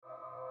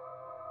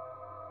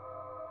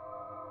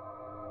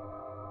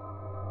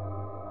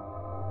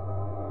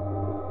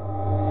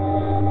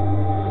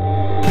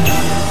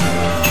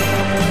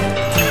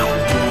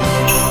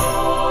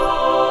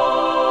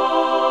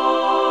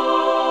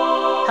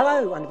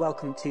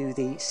welcome to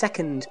the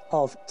second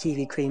of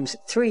TV Cream's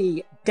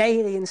 3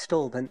 daily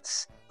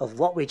instalments of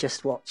what we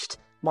just watched.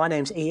 My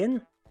name's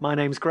Ian. My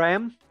name's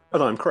Graham.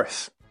 And I'm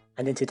Chris.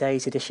 And in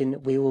today's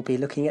edition, we will be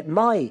looking at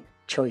my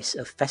choice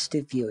of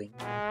festive viewing.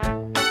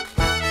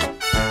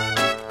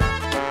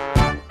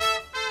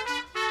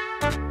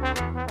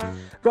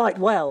 Right,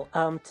 well,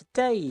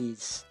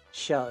 today's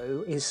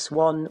show is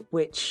one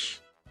which,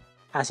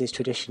 as is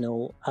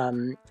traditional,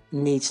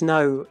 needs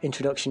no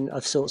introduction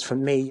of sorts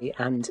from me,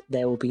 and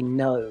there will be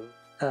no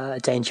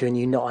danger in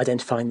you not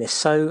identifying this.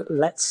 So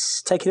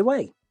let's take it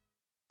away.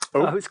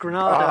 Oh, it's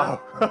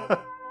Granada.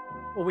 Oh.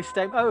 Or we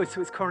stay. Oh,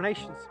 so it's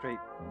Coronation Street.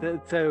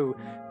 So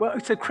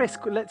Chris,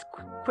 let's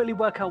quickly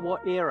work out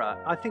what era.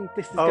 I think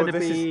this is going to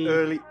be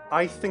early.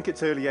 I think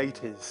it's early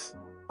 80s.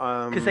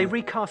 Because they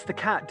recast the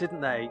cat, didn't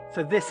they?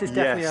 So this is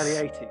definitely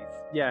early 80s.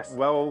 Yes.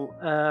 Well,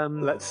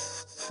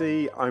 let's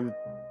see. I'm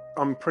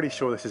pretty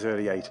sure this is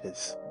early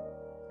 80s.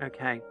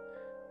 Okay.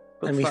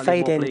 And we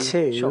fade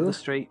into Shot the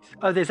Street.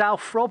 Oh, there's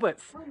Alf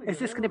Roberts. Is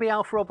this going to be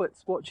Alf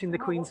Roberts watching the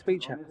Queen's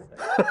Speech episode?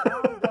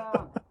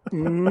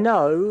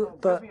 No,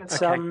 but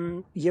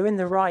okay. You're in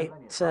the right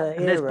era.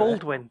 And there's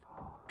Baldwin,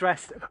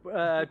 dressed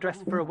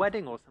for a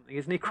wedding or something,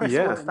 isn't he, Chris?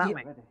 Yeah. What's that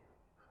mean?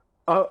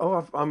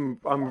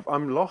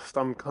 I'm lost.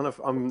 I'm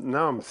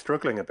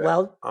struggling a bit.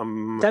 Well,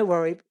 don't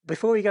worry.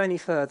 Before we go any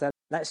further,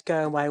 let's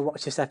go away and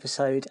watch this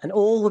episode, and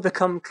all will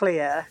become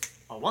clear.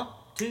 1,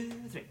 2,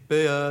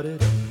 3.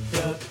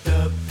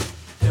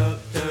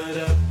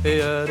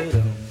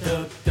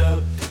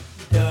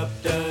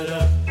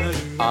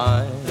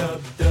 I'm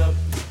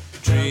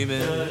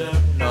dreaming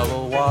of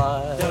a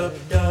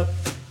white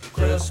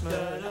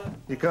Christmas.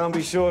 You can't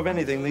be sure of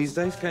anything these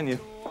days, can you?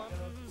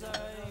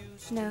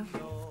 No.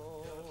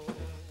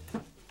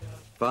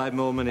 5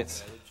 more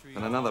minutes,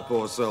 and another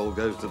poor soul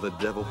goes to the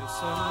devil.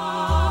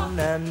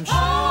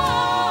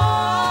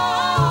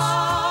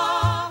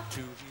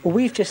 Well,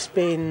 we've just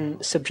been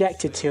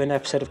subjected to an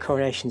episode of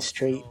Coronation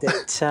Street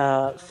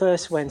that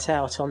first went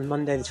out on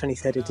Monday the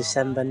 23rd of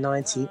December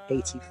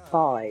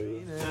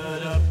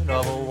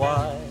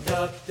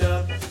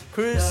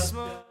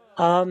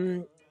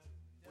 1985.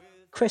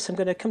 Chris, I'm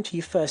going to come to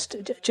you first.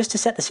 Just to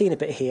set the scene a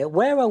bit here,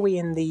 where are we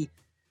in the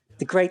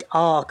great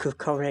arc of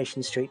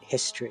Coronation Street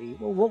history?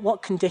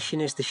 What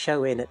condition is the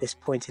show in at this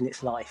point in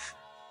its life?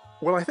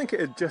 Well, I think it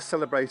had just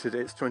celebrated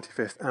its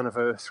 25th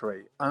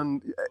anniversary,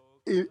 and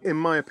in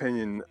my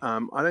opinion,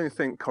 I don't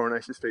think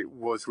Coronation Street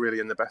was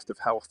really in the best of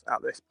health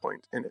at this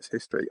point in its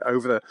history.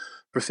 Over the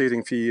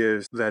preceding few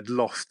years, they'd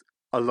lost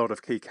a lot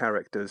of key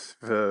characters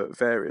for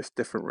various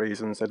different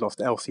reasons. They'd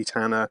lost Elsie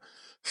Tanner,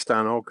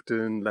 Stan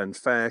Ogden, Len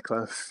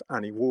Fairclough,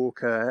 Annie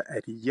Walker,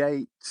 Eddie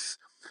Yates.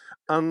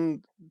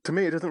 And to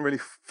me, it doesn't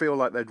really feel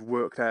like they'd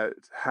worked out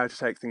how to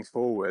take things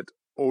forward,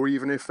 or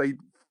even if they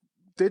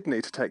did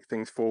need to take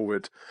things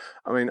forward.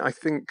 I mean, I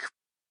think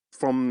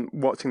from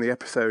watching the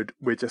episode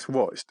we just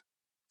watched,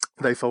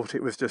 they thought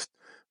it was just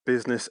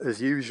business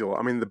as usual.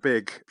 I mean, the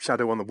big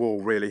shadow on the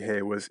wall really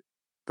here was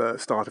the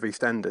start of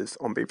EastEnders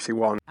on BBC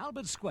One.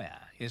 Albert Square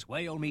is where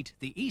you'll meet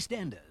the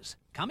EastEnders,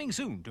 coming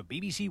soon to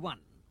BBC One.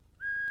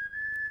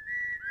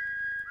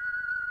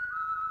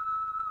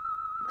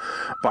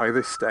 By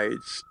this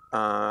stage,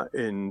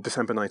 in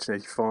December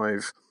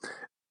 1985,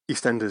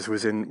 EastEnders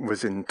was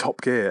in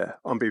top gear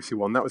on BBC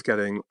One. That was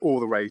getting all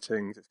the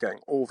ratings, it's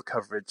getting all the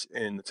coverage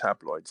in the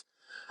tabloids.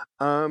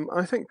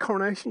 I think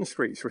Coronation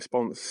Street's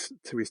response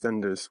to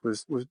EastEnders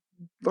was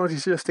largely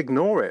to just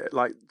ignore it,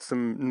 like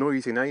some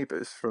noisy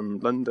neighbours from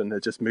London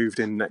had just moved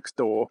in next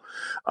door,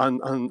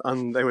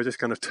 and they were just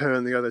going to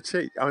turn the other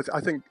cheek. I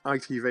think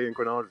ITV and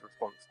Granada's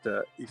response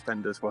to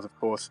EastEnders was, of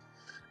course,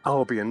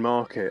 Albion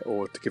Market,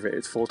 or to give it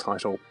its full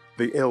title,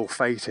 The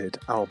Ill-Fated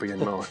Albion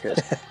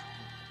Market.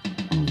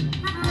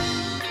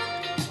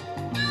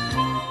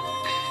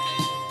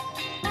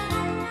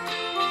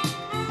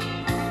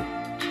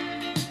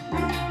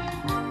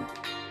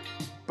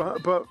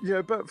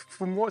 But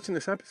from watching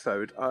this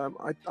episode,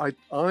 I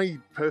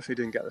personally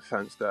didn't get the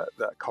sense that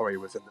Corrie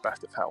was in the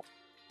best of health.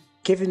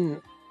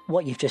 Given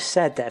what you've just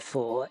said,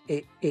 therefore,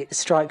 it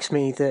strikes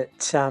me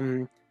that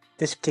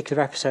this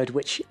particular episode,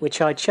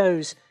 which I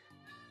chose,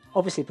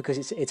 obviously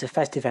because it's a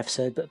festive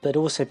episode, but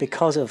also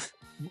because of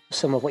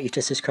some of what you've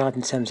just described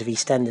in terms of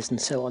EastEnders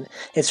and so on,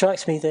 it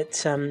strikes me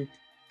that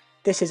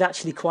this is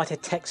actually quite a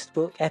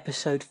textbook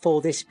episode for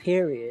this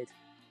period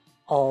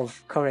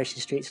of Coronation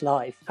Street's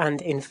life.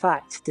 And in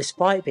fact,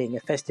 despite being a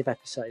festive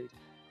episode,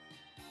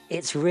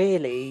 it's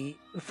really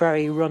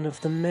very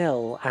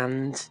run-of-the-mill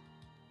and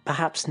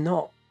perhaps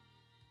not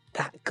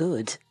that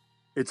good.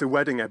 It's a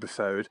wedding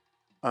episode,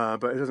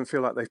 but it doesn't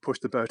feel like they've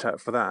pushed the boat out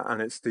for that.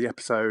 And it's the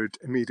episode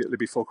immediately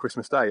before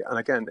Christmas Day. And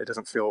again, it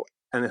doesn't feel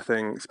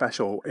anything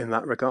special in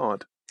that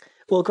regard.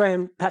 Well,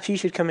 Graham, perhaps you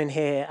should come in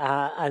here,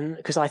 and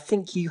because I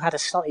think you had a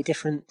slightly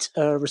different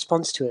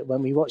response to it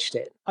when we watched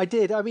it. I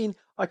did. I mean,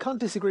 I can't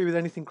disagree with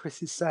anything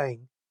Chris is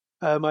saying.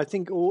 I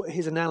think all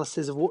his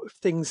analysis of what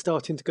things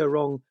starting to go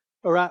wrong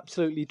are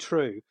absolutely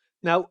true.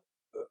 Now,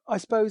 I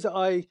suppose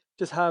I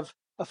just have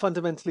a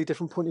fundamentally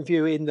different point of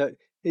view in that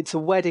it's a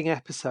wedding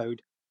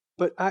episode,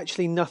 but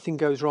actually nothing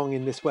goes wrong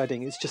in this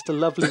wedding. It's just a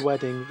lovely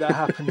wedding that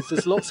happens.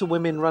 There's lots of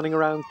women running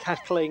around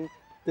cackling.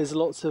 There's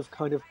lots of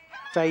kind of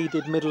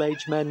faded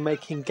middle-aged men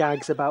making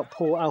gags about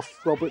poor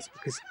Alf Roberts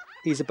because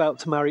he's about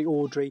to marry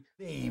Audrey.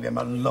 Leave him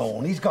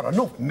alone. He's got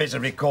enough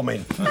misery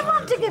coming. I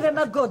want to give him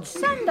a good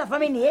send-off. I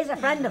mean, he is a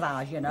friend of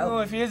ours, you know. Oh,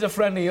 if he is a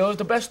friend of yours,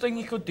 the best thing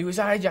you could do is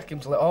hijack him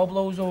till it all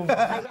blows over.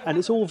 And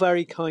it's all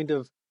very kind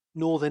of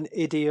northern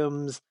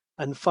idioms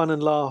and fun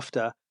and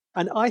laughter.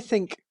 And I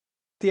think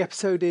the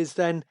episode is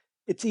then,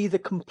 it's either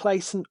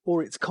complacent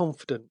or it's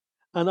confident.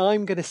 And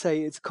I'm going to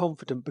say it's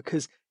confident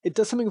because it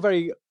does something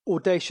very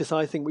audacious,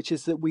 I think, which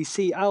is that we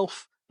see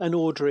Alf and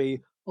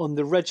Audrey on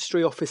the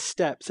registry office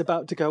steps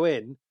about to go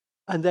in,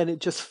 and then it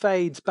just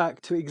fades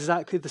back to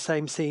exactly the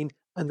same scene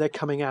and they're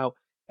coming out.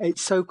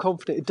 It's so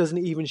confident it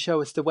doesn't even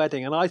show us the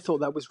wedding. And I thought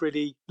that was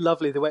really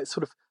lovely, the way it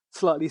sort of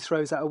slightly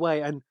throws that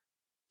away. And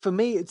for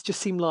me, it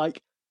just seemed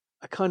like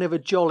a kind of a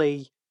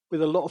jolly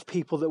with a lot of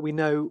people that we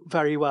know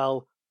very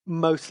well,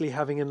 mostly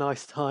having a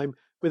nice time,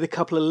 with a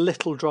couple of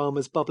little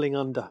dramas bubbling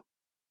under.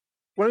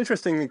 Well,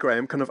 interestingly,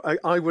 Graham,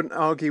 I wouldn't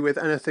argue with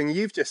anything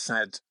you've just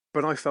said,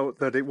 but I felt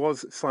that it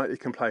was slightly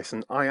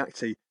complacent. I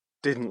actually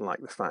didn't like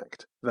the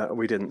fact that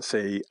we didn't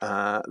see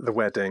the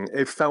wedding.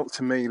 It felt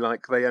to me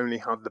like they only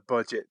had the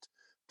budget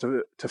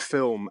to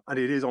film, and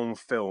it is on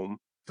film,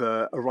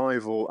 the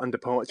arrival and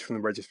departure from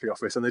the registry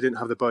office, and they didn't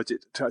have the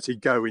budget to actually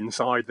go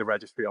inside the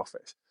registry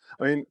office.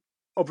 I mean,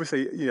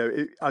 obviously,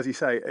 as you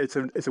say, it's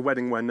a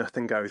wedding where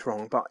nothing goes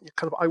wrong, but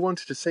I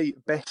wanted to see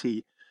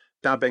Betty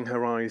dabbing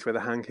her eyes with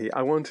a hanky.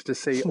 I wanted to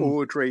see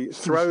Audrey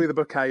throw the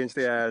bouquet into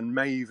the air and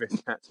Mavis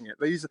catching it.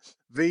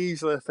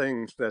 These are the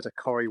things that a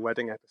Corrie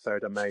wedding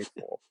episode are made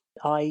for.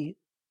 I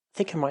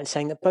think I'm right in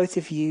saying that both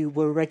of you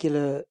were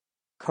regular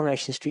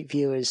Coronation Street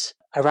viewers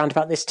around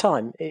about this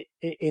time,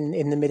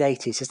 in the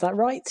mid-80s. Is that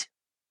right?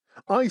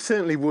 I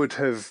certainly would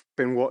have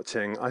been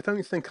watching. I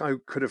don't think I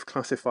could have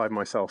classified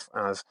myself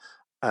as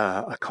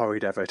a Corrie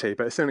devotee,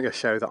 but it's certainly a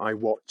show that I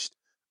watched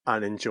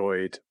and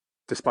enjoyed,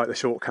 despite the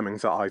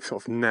shortcomings that I've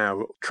sort of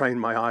now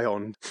trained my eye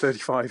on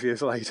 35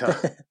 years later.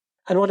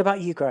 And what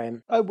about you,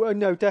 Graham? Oh, well,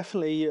 no,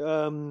 definitely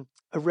a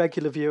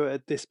regular viewer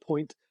at this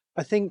point.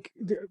 I think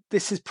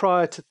this is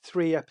prior to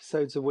 3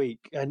 episodes a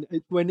week. And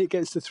when it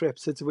gets to 3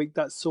 episodes a week,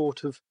 that's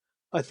sort of,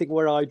 I think,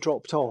 where I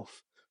dropped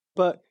off.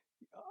 But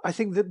I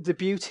think that the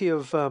beauty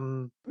of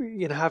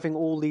having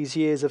all these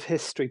years of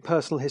history,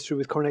 personal history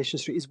with Coronation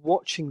Street, is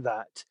watching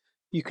that.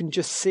 You can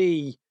just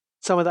see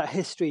some of that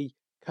history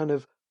kind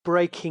of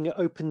breaking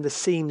open the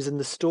seams in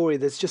the story.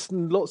 There's just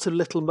lots of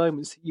little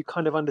moments that you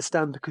kind of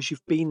understand because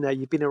you've been there,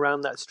 you've been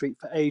around that street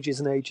for ages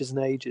and ages and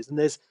ages. And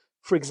there's,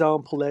 for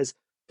example, there's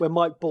where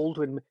Mike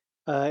Baldwin,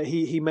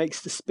 he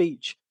makes the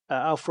speech,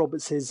 Alf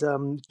Roberts'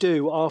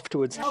 do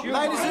afterwards.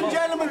 Ladies and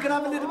gentlemen, can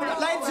I have a little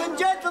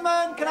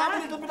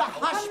bit of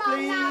hush,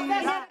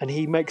 please? And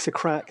he makes a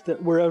crack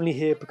that we're only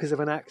here because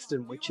of an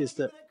accident, which is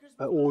that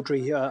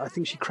Audrey, I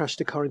think she crashed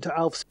a car into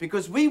Alf's.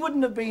 Because we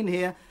wouldn't have been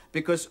here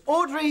because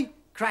Audrey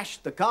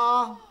crashed the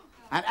car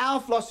and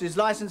Alf lost his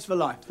licence for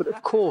life. But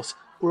of course,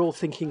 we're all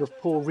thinking of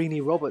poor Renee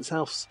Roberts,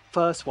 Alf's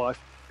first wife,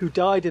 who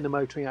died in a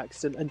motoring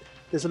accident. And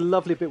there's a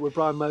lovely bit where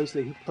Brian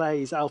Moseley, who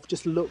plays Alf,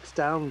 just looks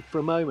down for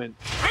a moment.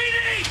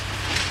 Renee!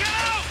 Get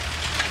out!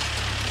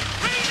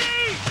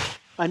 Renee!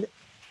 And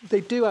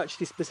they do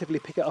actually specifically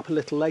pick it up a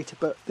little later,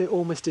 but they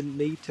almost didn't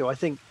need to, I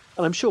think.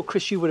 And I'm sure,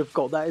 Chris, you would have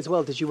got that as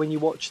well, did you, when you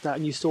watched that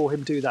and you saw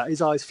him do that?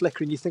 His eyes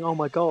flickering, you think, oh,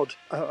 my God.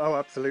 Oh,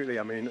 absolutely.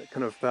 I mean,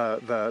 kind of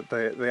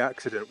the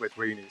accident with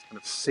Renee is kind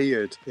of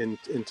seared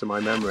into my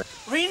memory.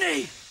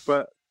 Renee!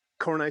 But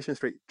Coronation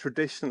Street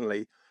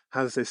traditionally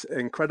has this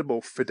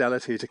incredible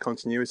fidelity to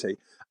continuity.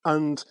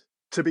 And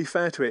to be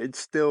fair to it, it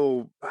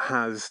still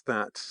has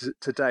that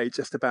today,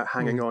 just about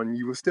hanging on.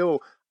 You will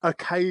still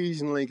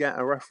occasionally get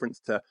a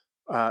reference to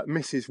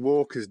Mrs.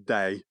 Walker's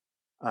Day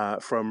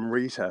from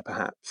Rita,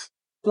 perhaps.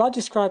 Well, I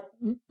describe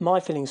my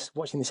feelings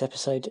watching this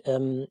episode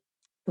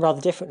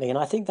rather differently, and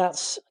I think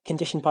that's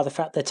conditioned by the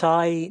fact that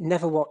I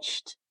never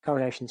watched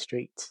Coronation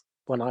Street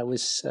when I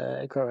was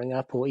growing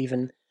up, or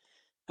even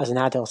as an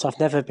adult.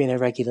 I've never been a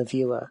regular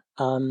viewer.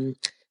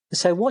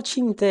 So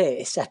watching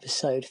this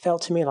episode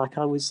felt to me like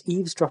I was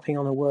eavesdropping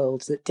on a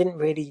world that didn't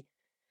really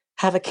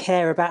have a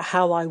care about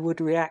how I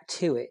would react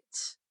to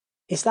it.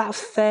 Is that a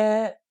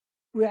fair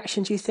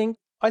reaction, do you think?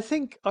 I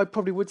think I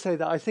probably would say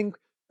that. I think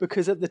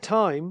because at the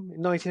time,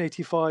 in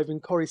 1985,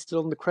 and Corrie's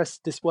still on the crest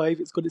of this wave,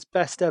 it's got its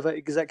best ever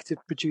executive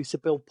producer,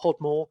 Bill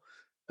Podmore,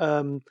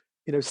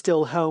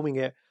 still helming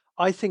it.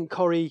 I think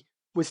Corrie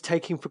was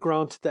taking for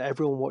granted that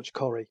everyone watched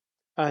Corrie,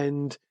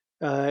 and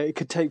it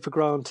could take for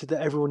granted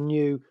that everyone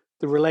knew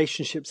the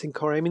relationships in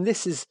Corrie. I mean,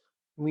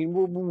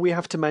 we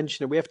have to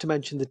mention it. We have to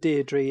mention the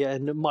Deirdre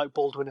and Mike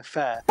Baldwin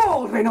affair.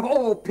 Baldwin, of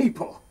all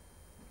people!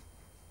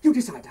 You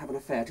decide to have an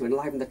affair to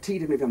enliven the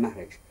tedium of your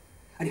marriage,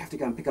 and you have to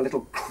go and pick a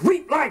little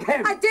creep like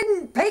him! I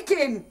didn't pick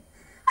him!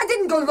 I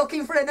didn't go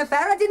looking for an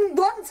affair. I didn't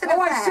want an affair.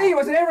 Oh, I see. It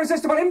was an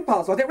irresistible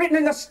impulse. Was it written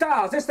in the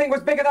stars? This thing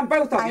was bigger than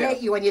both of you. I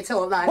hate you when you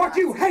talk like that. What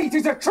you hate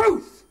is the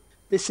truth!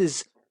 This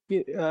is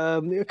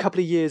a couple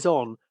of years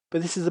on,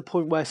 but this is the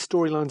point where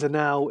storylines are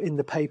now in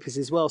the papers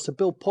as well. So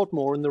Bill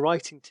Podmore and the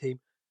writing team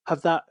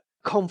have that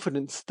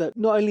confidence that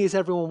not only is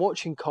everyone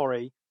watching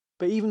Corrie,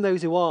 but even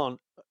those who aren't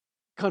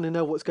kind of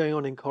know what's going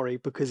on in Corrie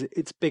because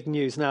it's big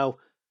news. Now,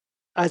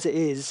 as it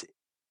is,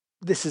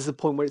 this is the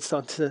point where it's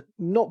starting to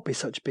not be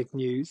such big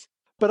news.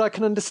 But I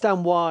can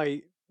understand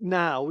why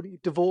now,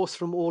 divorced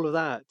from all of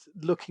that,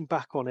 looking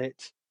back on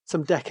it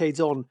some decades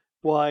on,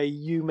 why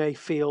you may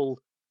feel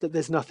that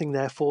there's nothing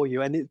there for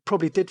you. And it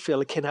probably did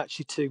feel akin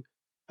actually to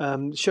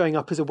showing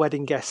up as a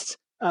wedding guest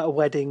at a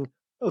wedding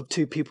of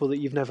two people that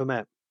you've never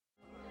met.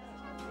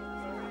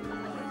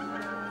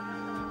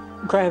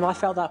 Graham, I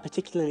felt that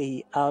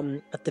particularly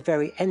at the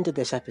very end of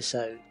this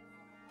episode,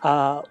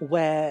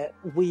 where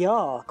we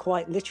are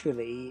quite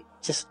literally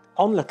just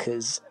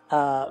onlookers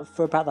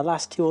for about the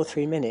last 2 or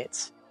 3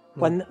 minutes,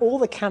 when all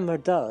the camera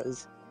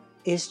does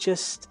is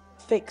just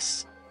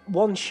fix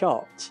one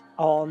shot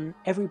on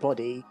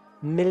everybody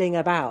milling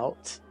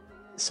about,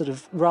 sort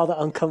of rather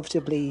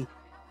uncomfortably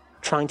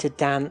trying to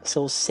dance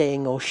or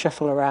sing or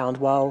shuffle around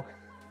while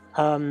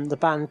the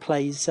band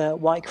plays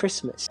White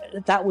Christmas.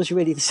 That was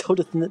really the sort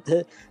of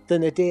the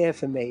nadir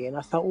for me, and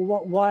I thought,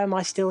 well, why am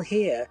I still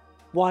here?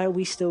 Why are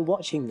we still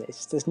watching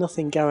this? There's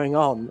nothing going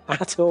on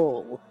at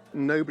all.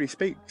 Nobody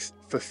speaks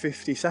for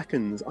 50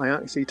 seconds. I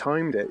actually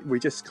timed it. We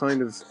just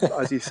kind of,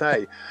 as you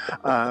say,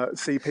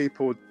 see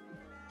people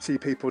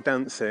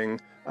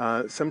dancing.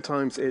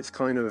 Sometimes it's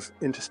kind of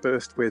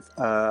interspersed with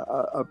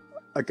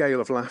a gale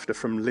of laughter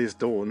from Liz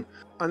Dawn.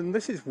 And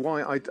this is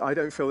why I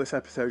don't feel this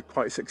episode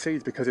quite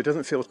succeeds, because it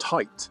doesn't feel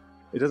tight.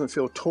 It doesn't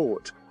feel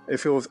taut. It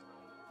feels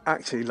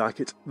actually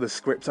like the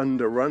script's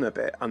underrun a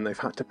bit and they've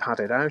had to pad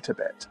it out a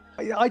bit.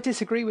 I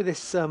disagree with this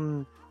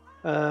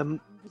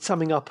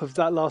summing up of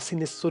that last scene,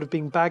 this sort of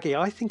being baggy.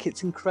 I think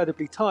it's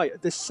incredibly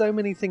tight. There's so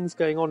many things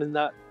going on in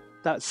that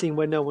scene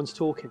where no one's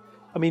talking.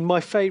 I mean, my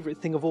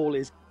favourite thing of all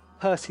is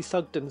Percy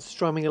Sugden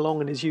strumming along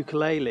on his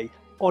ukulele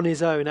on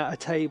his own at a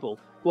table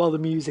while the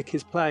music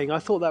is playing. I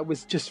thought that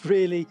was just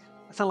really...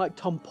 I sound like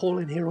Tom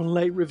Paulin here on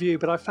Late Review,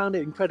 but I found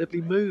it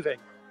incredibly moving,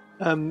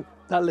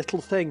 that little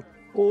thing.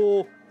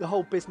 Or the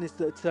whole business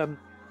that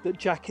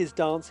Jack is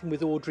dancing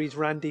with Audrey's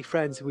randy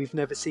friends who we've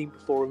never seen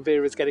before, and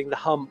Vera's getting the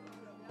hump.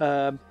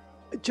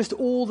 Just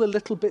all the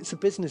little bits of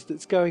business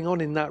that's going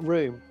on in that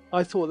room.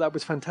 I thought that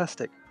was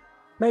fantastic.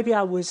 Maybe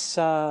I was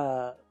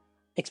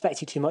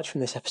expecting too much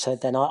from this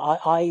episode then.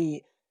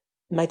 I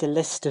made a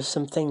list of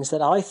some things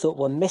that I thought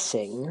were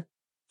missing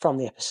from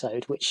the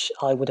episode, which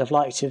I would have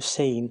liked to have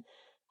seen.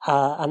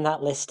 And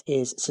that list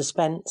is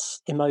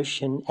suspense,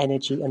 emotion,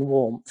 energy, and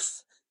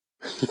warmth.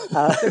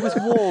 There was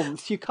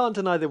warmth. You can't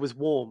deny there was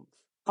warmth.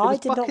 I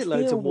did not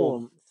feel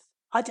warmth.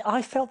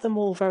 I felt them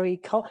all very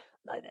cold.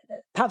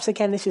 Perhaps,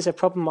 again, this is a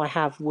problem I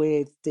have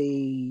with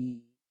the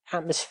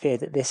atmosphere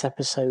that this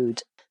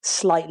episode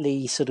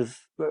slightly sort of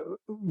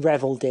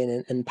revelled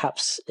in and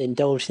perhaps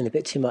indulged in a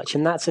bit too much.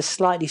 And that's a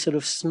slightly sort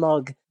of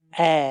smug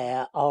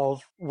air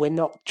of, we're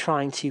not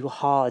trying too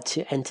hard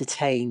to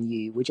entertain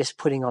you, we're just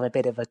putting on a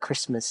bit of a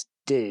Christmas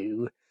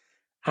do.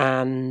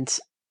 And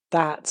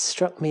that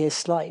struck me as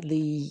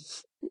slightly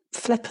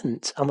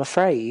flippant, I'm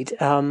afraid.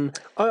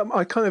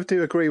 I kind of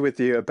do agree with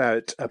you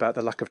about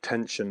the lack of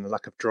tension, the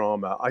lack of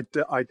drama.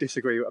 I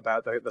disagree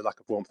about the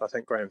lack of warmth. I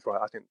think Graham's right.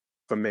 I think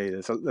for me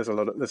there's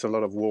a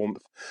lot of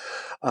warmth.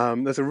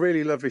 There's a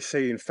really lovely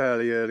scene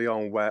fairly early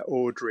on where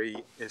Audrey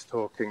is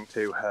talking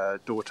to her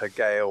daughter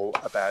Gail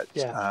about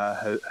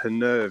her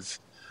nerves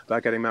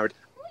about getting married.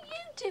 What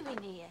are you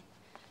doing here?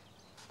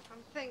 I'm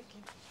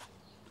thinking.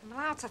 I'm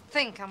allowed to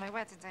think on my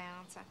wedding day,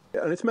 aren't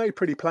I? And it's made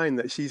pretty plain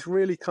that she's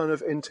really kind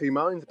of in two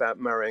minds about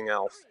marrying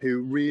Alf,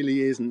 who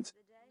really isn't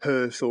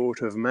her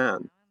sort of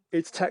man.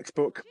 It's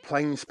textbook,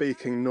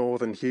 plain-speaking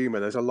northern humour.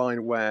 There's a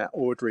line where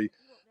Audrey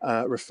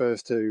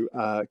refers to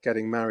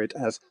getting married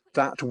as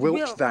that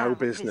wilt thou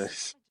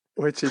business,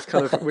 which is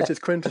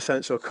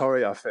quintessential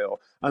Corrie, I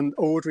feel. And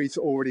Audrey's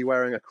already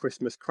wearing a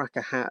Christmas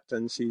cracker hat,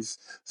 and she's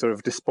sort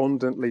of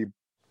despondently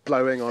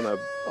blowing on a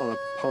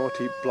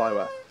party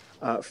blower.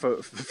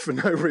 For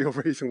no real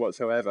reason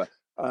whatsoever,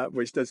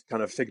 which does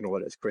kind of signal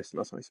that it's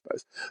Christmas, I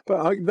suppose.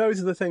 But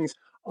those are the things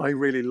I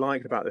really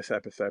liked about this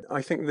episode.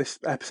 I think this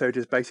episode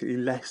is basically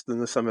less than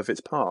the sum of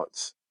its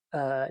parts.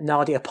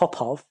 Nadia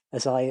Popov,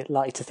 as I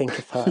like to think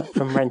of her,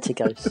 from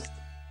Rent-A-Ghost,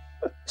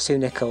 Sue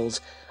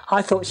Nichols.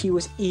 I thought she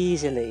was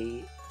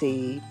easily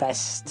the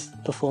best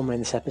performer in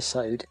this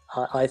episode.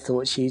 I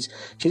thought she's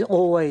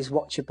always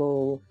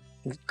watchable,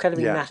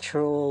 incredibly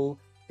natural.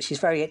 She's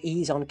very at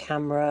ease on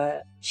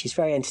camera. She's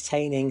very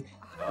entertaining.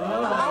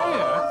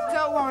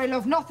 Don't worry,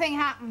 love. Nothing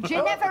happened. She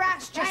never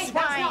asked you, swine.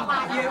 That's not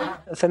like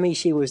you. For me,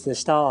 she was the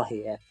star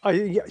here.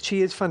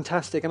 She is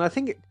fantastic. And I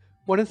think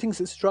one of the things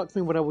that struck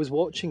me when I was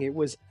watching it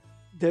was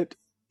that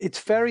it's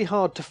very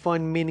hard to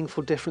find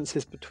meaningful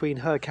differences between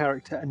her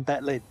character and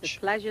Bette Lynch. The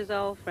pleasure's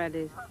all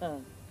Freddy's.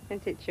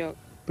 Isn't it, Chuck?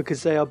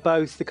 Because they are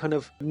both the kind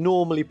of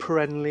normally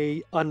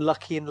perennially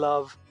unlucky in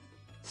love,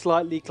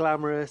 slightly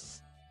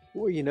glamorous,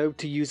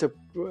 to use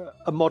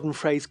a modern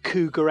phrase,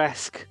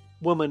 cougar-esque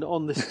woman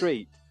on the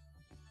street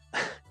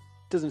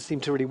doesn't seem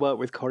to really work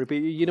with Corrie, but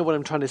you know what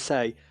I'm trying to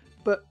say.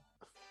 But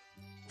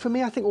for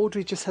me, I think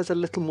Audrey just has a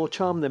little more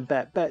charm than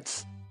Bet.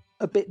 Bet's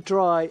a bit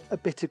dry, a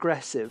bit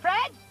aggressive.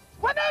 Fred,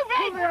 we're moving!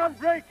 Pull the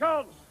handbrake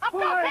on! I've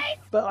got it!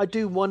 But I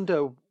do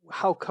wonder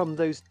how come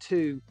those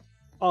two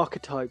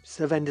archetypes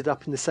have ended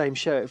up in the same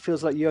show. It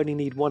feels like you only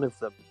need one of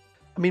them.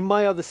 I mean,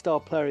 my other star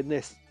player in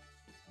this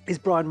is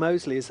Brian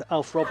Moseley as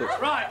Alf Roberts.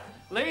 Right,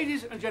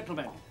 ladies and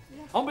gentlemen,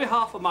 on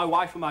behalf of my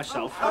wife and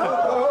myself,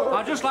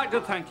 I'd just like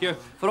to thank you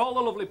for all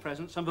the lovely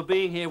presents and for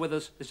being here with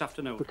us this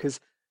afternoon. Because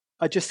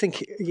I just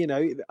think, you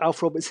know,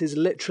 Alf Roberts is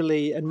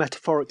literally and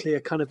metaphorically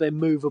a kind of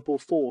immovable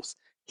force.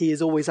 He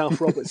is always Alf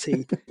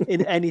Robertsy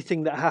in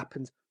anything that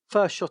happens.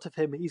 First shot of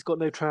him, he's got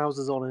no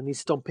trousers on and he's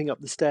stomping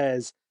up the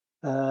stairs.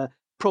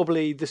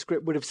 Probably the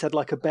script would have said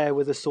like a bear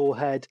with a sore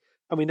head.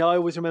 I mean, I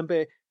always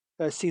remember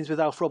scenes with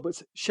Alf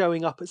Roberts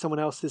showing up at someone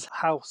else's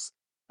house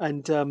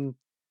and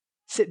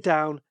sit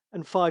down,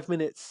 and 5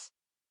 minutes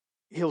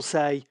he'll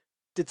say,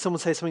 "Did someone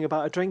say something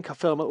about a drink? I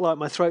feel like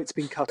my throat's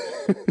been cut."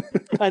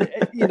 And,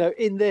 you know,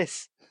 in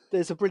this,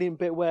 there's a brilliant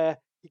bit where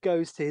he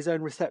goes to his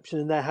own reception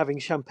and they're having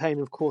champagne.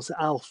 And of course,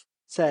 Alf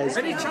says,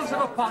 "Any chance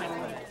of a pint?"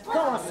 Of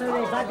course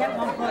there is. I get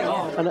one for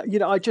you. And, you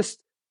know,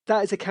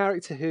 that is a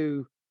character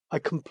who I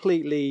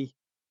completely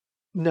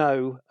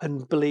know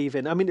and believe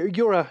in. I mean,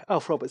 you're a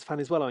Alf Roberts fan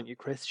as well, aren't you,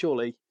 Chris?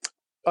 Surely.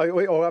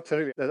 Oh,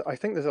 absolutely. I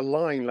think there's a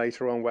line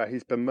later on where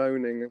he's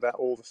bemoaning that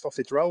all the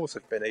sausage rolls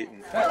have been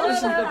eaten.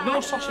 Listen, there's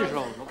no sausage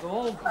rolls.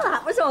 Well,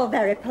 that was all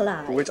very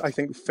polite. Which I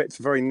think fits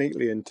very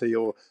neatly into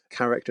your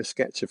character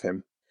sketch of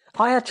him.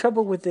 I had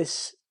trouble with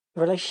this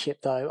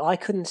relationship, though. I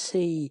couldn't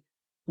see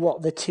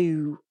what the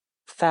two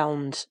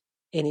found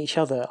in each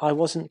other. I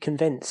wasn't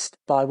convinced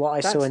by what I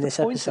saw in this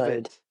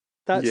episode.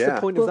 That's the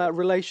point of that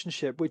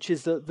relationship, which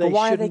is that they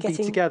shouldn't be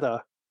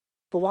together.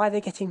 But why are they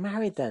getting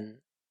married then?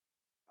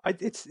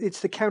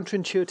 It's the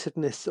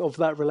counterintuitiveness of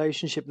that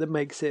relationship that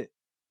makes it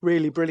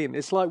really brilliant.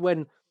 It's like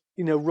when,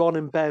 you know, Ron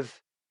and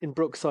Bev in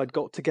Brookside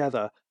got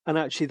together, and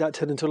actually that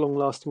turned into a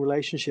long-lasting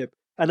relationship.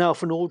 And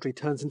Alf and Audrey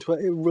turns into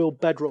a real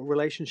bedrock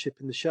relationship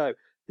in the show.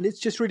 And it's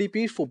just really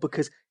beautiful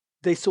because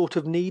they sort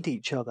of need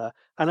each other.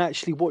 And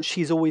actually what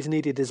she's always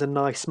needed is a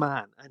nice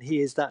man. And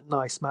he is that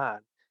nice man.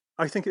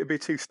 I think it would be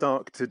too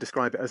stark to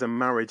describe it as a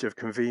marriage of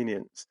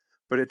convenience.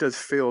 But it does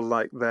feel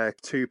like they're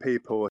two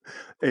people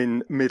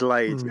in middle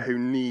age who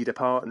need a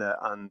partner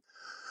and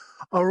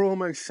are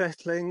almost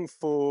settling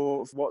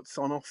for what's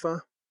on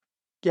offer.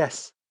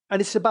 Yes.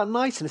 And it's about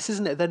niceness,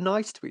 isn't it? They're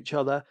nice to each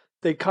other.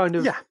 They kind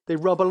of, they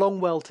rub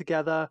along well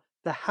together.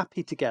 They're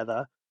happy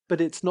together, but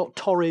it's not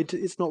torrid.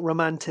 It's not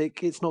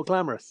romantic. It's not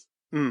glamorous.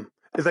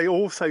 They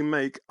also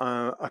make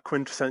a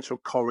quintessential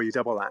Corrie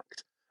double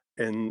act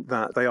in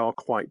that they are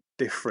quite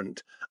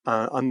different.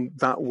 And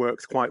that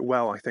works quite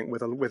well, I think,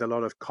 with a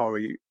lot of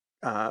Corrie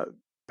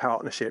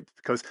partnerships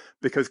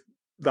because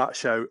that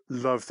show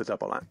loves the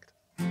double act.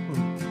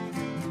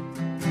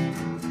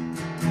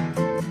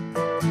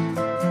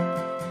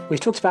 We've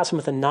talked about some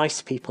of the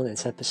nice people in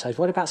this episode.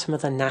 What about some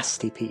of the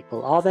nasty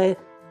people? Are there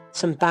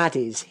some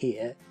baddies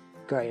here,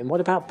 Graham? What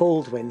about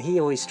Baldwin? He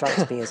always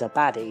strikes me as a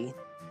baddie.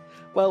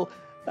 Well,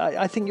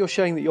 I think you're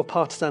showing that you're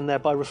partisan there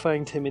by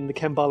referring to him in the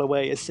Ken Barlow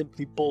way as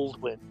simply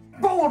Baldwin.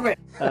 Baldwin!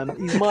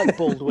 He's Mike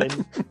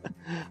Baldwin.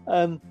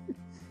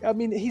 I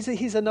mean,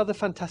 he's another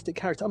fantastic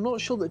character. I'm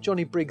not sure that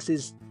Johnny Briggs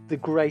is the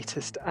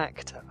greatest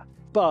actor,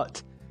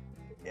 but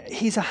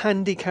he's a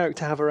handy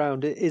character to have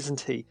around,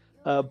 isn't he,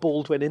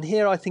 Baldwin? And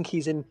here I think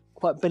he's in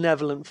quite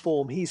benevolent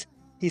form. He's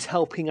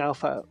helping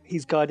Alf out.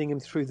 He's guiding him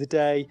through the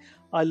day.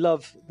 I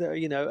love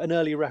an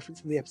earlier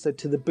reference in the episode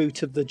to the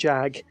boot of the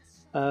Jag.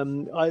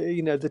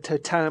 The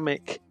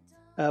totemic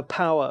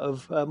power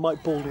of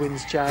Mike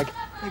Baldwin's Jag.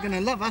 They're going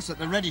to love us at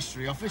the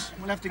registry office.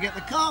 We'll have to get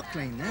the car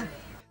cleaned now.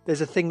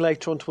 There's a thing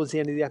later on towards the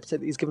end of the episode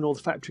that he's given all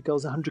the factory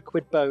girls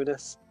 £100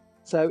 bonus.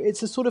 So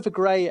it's a sort of a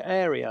grey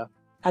area.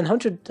 And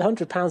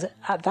 £100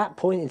 at that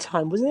point in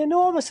time was an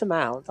enormous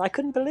amount. I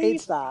couldn't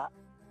believe that.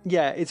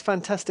 Yeah, it's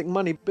fantastic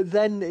money. But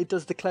then it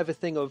does the clever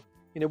thing of,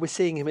 we're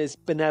seeing him as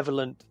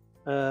benevolent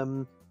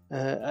and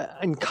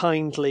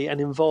kindly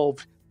and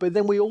involved. But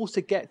then we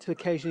also get to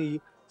occasionally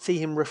see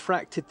him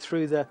refracted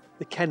through the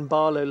Ken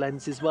Barlow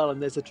lens as well.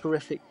 And there's a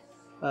terrific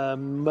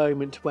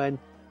moment when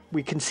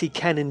we can see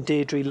Ken and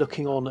Deirdre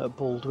looking on at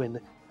Baldwin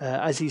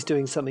as he's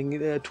doing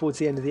something towards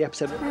the end of the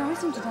episode. We always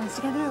seem to dance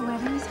together at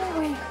weddings, don't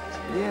we?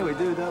 Yeah, we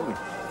do, don't we?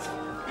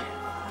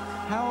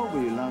 How old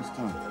were you last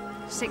time?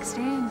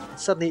 16.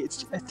 Suddenly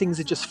things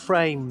are just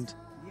framed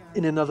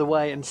in another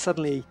way, and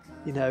suddenly,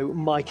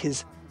 Mike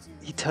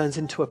he turns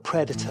into a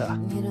predator.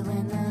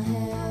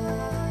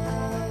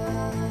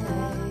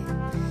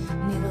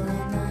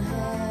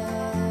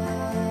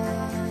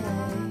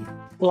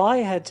 Well, I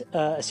had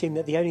assumed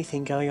that the only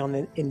thing going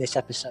on in this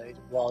episode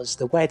was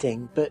the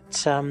wedding,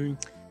 but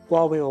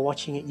while we were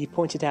watching it, you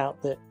pointed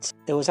out that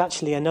there was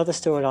actually another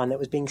storyline that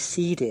was being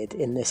seeded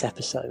in this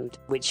episode,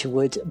 which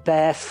would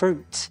bear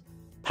fruit,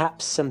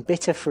 perhaps some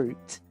bitter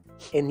fruit,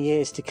 in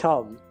years to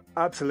come.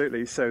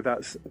 Absolutely. So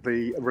that's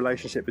the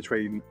relationship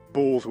between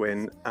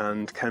Baldwin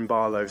and Ken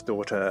Barlow's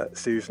daughter,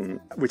 Susan,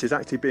 which is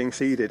actually being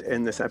seeded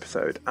in this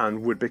episode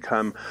and would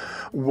become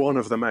one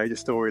of the major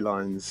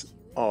storylines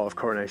of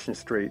Coronation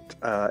Street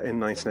in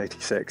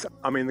 1986.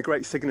 I mean, the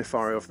great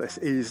signifier of this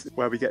is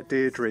where we get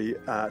Deirdre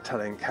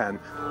telling Ken,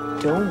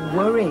 "Don't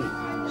worry,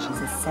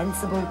 she's a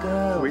sensible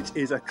girl," which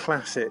is a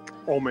classic,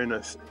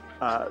 ominous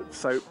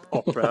soap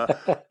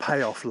opera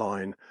payoff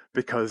line,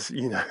 because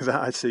you know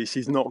that actually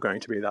she's not going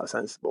to be that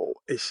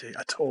sensible, is she,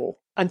 at all?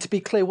 And to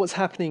be clear, what's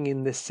happening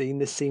in this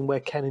scene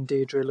where Ken and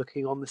Deirdre are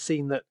looking on, the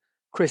scene that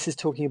Chris is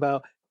talking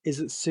about, is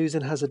that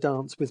Susan has a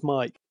dance with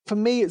Mike. For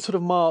me, it sort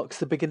of marks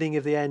the beginning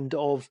of the end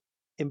of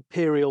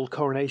Imperial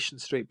Coronation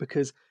Street,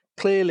 because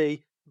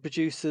clearly the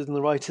producers and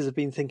the writers have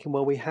been thinking,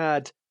 well, we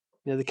had,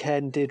 you know, the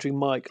Ken, Deirdre,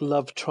 Mike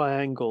love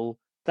triangle.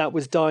 That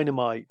was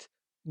dynamite.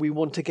 We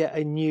want to get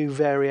a new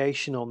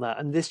variation on that.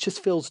 And this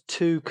just feels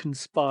too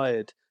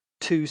conspired,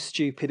 too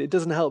stupid. It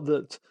doesn't help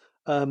that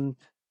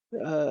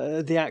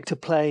the actor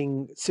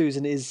playing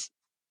Susan is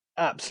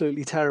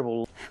absolutely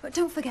terrible. But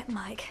don't forget,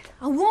 Mike,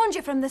 I warned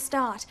you from the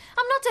start.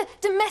 I'm not a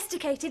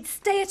domesticated,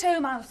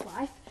 stay-at-home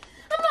housewife.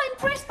 I'm not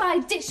impressed by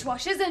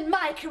dishwashers and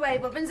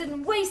microwave ovens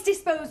and waste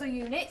disposal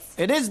units.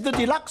 It is the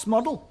deluxe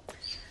model.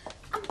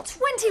 I'm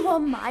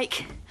 21,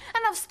 Mike,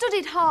 and I've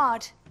studied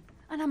hard.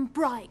 And I'm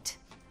bright.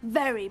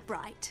 Very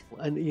bright.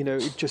 And, you know,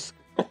 it just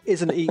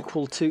isn't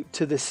equal to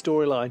this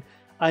storyline.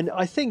 And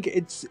I think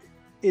it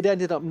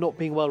ended up not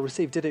being well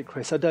received, did it,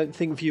 Chris? I don't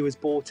think viewers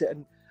bought it.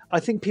 And I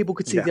think people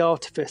could see the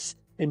artifice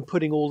in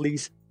putting all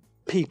these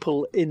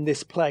people in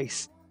this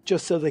place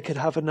just so they could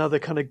have another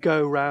kind of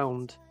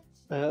go-round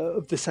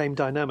of the same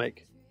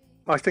dynamic.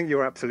 I think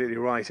you're absolutely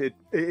right. It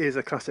is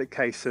a classic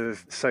case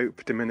of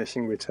soap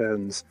diminishing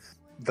returns,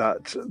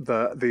 that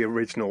the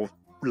original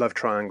love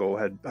triangle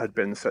had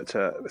been such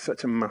a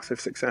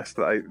massive success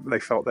that they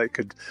felt they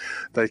could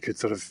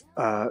sort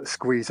of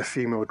squeeze a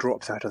few more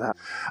drops out of that.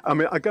 I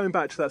mean, going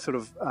back to that sort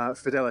of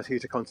fidelity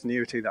to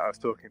continuity that I was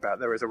talking about,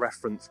 there is a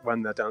reference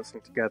when they're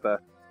dancing together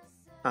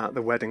at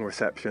the wedding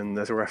reception.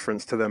 There's a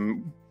reference to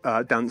them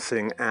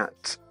dancing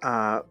at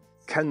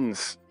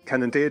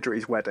Ken and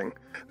Deirdre's wedding.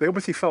 They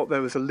obviously felt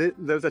there was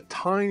a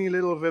tiny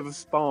little bit of a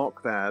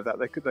spark there, that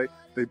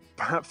they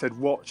perhaps had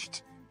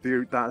watched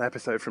that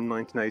episode from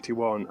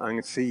 1981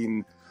 and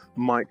seen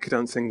Mike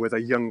dancing with a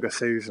younger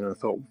Susan and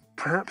thought,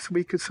 perhaps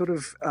we could sort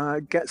of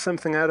get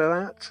something out of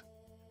that.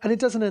 And it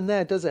doesn't end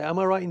there, does it? Am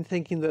I right in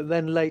thinking that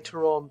then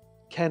later on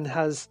Ken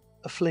has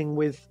a fling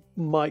with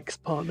Mike's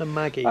partner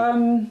Maggie?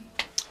 How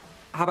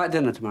about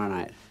dinner tomorrow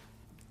night?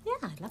 Yeah,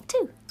 I'd love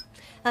to.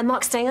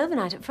 Mark's staying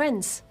overnight at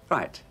friends.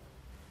 Right.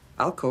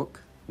 I'll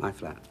cook. My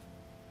flat.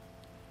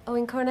 Oh,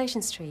 in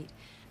Coronation Street.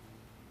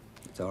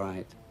 It's all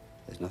right.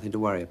 There's nothing to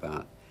worry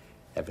about.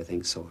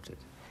 Everything's sorted.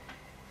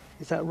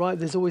 Is that right?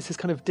 There's always this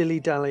kind of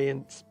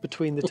dilly-dalliance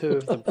between the two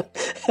of them.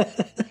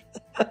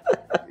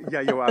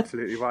 Yeah, you're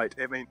absolutely right.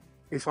 I mean,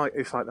 it's like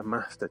the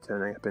Master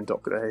turning up in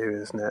Doctor Who,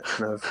 isn't it?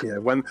 Kind of, you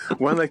know,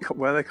 when they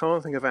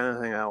can't think of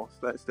anything else,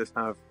 let's just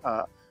have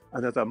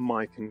another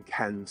Mike and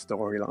Ken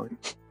storyline.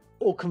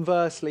 Or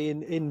conversely,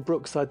 in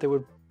Brookside, they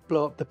would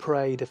blow up the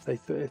parade if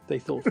they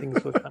thought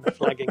things were kind of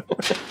flagging.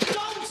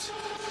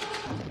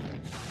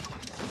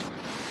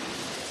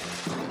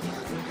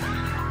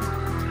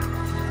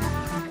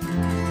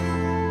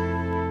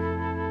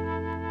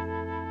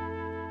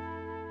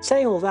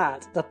 Saying all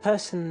that, the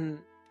person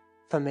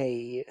for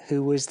me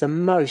who was the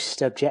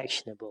most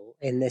objectionable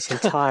in this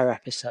entire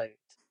episode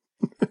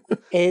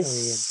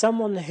is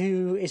someone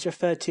who is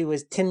referred to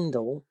as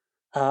Tyndall.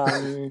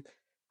 I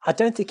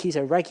don't think he's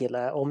a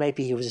regular, or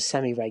maybe he was a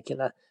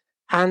semi-regular.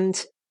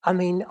 And, I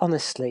mean,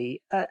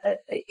 honestly,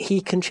 he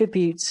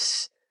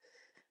contributes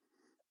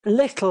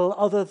little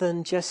other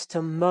than just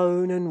to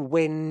moan and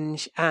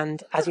whinge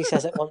and, as he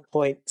says at one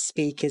point,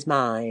 speak his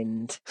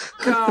mind.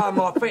 Come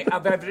off it,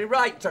 I've every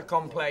right to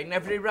complain,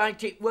 every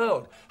right it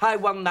would. I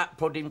won that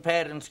pudding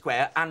fair and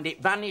square and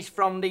it vanished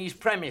from these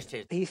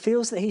premises. He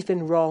feels that he's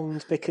been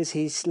wronged because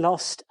he's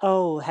lost,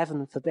 oh,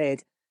 heaven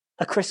forbid,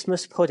 a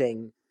Christmas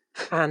pudding.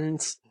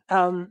 And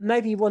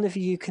maybe one of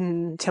you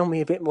can tell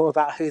me a bit more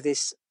about who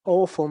this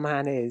awful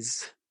man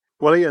is.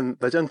 Well, Ian,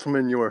 the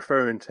gentleman you're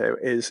referring to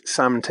is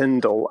Sam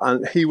Tyndall,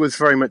 and he was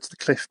very much the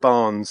Cliff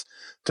Barnes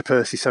to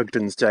Percy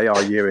Sugden's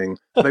J.R. Ewing.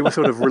 They were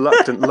sort of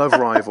reluctant love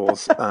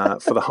rivals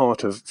for the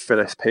heart of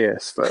Phyllis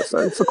Pierce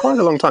for quite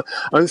a long time.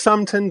 And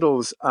Sam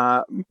Tyndall's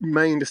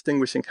main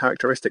distinguishing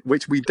characteristic,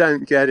 which we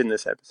don't get in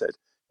this episode,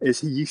 is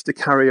he used to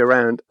carry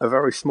around a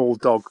very small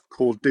dog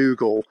called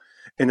Dougal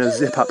in a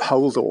zip-up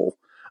holdall.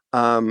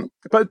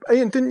 But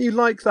Ian, didn't you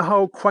like the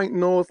whole quaint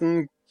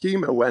northern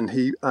humour when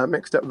he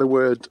mixed up the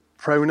word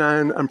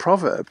pronoun and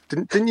proverb?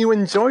 Didn't you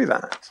enjoy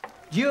that?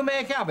 Do you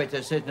make a habit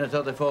of sitting at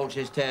other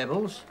folks'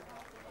 tables?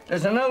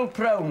 There's an old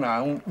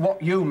pronoun,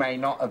 what you may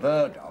not have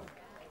heard of.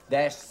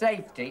 There's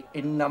safety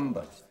in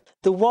numbers.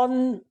 The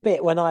one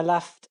bit when I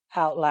laughed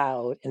out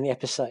loud in the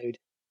episode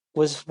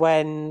was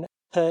when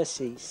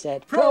Percy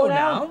said,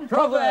 Pronoun,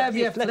 proverb,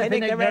 you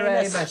flipping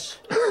ignoramus.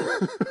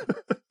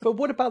 But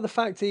what about the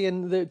fact,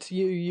 Ian, that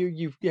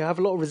you have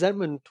a lot of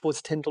resentment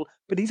towards Tyndall,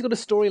 but he's got a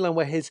storyline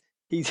where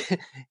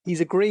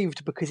he's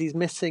aggrieved because he's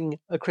missing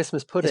a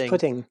Christmas pudding. His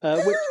pudding.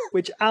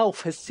 Which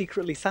Alf has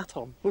secretly sat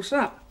on. What's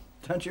that?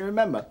 Don't you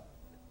remember?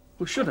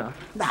 Well, should I?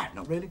 No,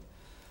 not really.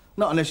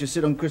 Not unless you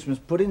sit on Christmas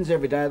puddings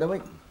every day of the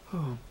week.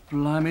 Oh,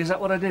 blimey, is that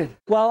what I did?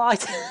 Well,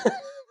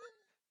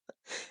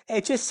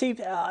 it just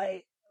seemed...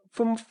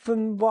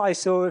 From what I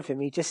saw of him,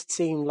 he just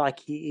seemed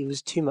like he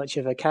was too much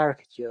of a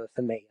caricature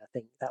for me. I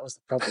think that was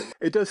the problem.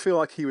 It does feel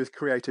like he was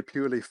created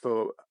purely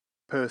for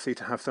Percy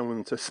to have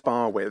someone to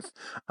spar with,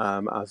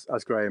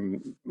 as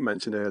Graham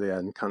mentioned earlier,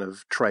 and kind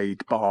of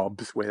trade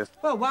barbs with.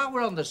 Well, while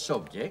we're on the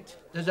subject,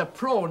 there's a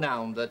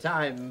pronoun that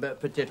I'm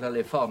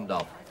particularly fond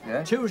of.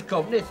 Yeah? Two's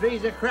company,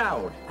 three's a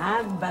crowd.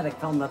 I'm very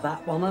fond of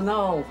that one and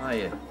all. Are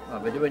you? I'll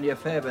be doing you a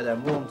favour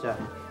then, won't I?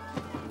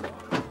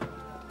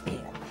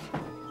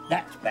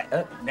 That's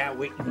better. Now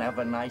we can have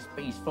a nice,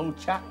 peaceful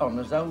chat on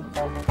the zone.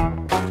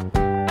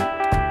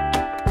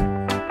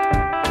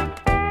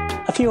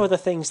 A few other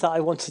things that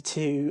I wanted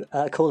to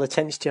call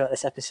attention to at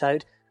this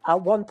episode.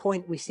 At one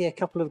point, we see a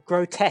couple of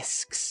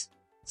grotesques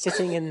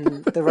sitting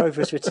in the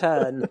Rover's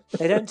Return.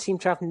 They don't seem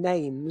to have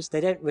names. They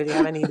don't really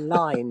have any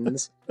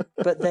lines.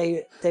 But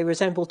they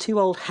resemble two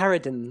old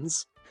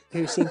harridans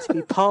who seem to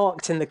be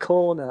parked in the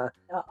corner.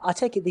 I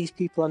take it these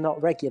people are not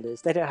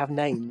regulars. They don't have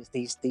names,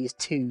 these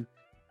two...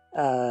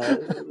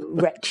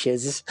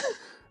 wretches.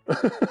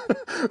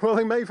 Well,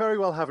 they may very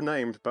well have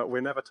names, but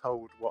we're never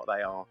told what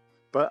they are.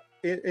 But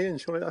Ian,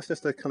 surely that's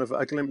just a kind of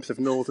a glimpse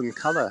of northern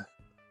colour.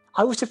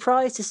 I was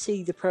surprised to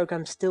see the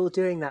programme still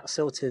doing that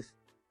sort of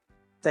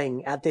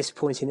thing at this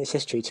point in its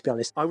history, to be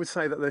honest. I would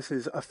say that this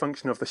is a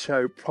function of the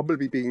show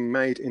probably being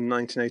made in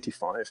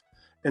 1985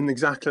 in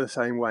exactly the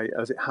same way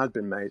as it had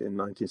been made in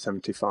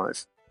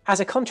 1975. As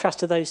a contrast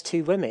to those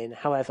two women,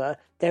 however,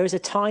 there is a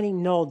tiny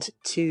nod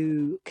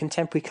to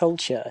contemporary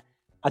culture.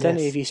 I don't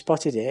know if you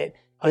spotted it.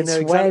 I know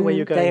exactly where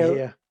you're going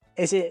here.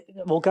 Is it?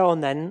 Well, go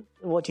on then.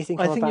 What do you think?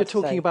 I think you're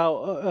talking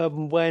about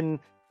when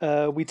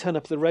we turn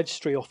up at the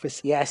registry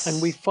office. Yes.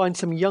 And we find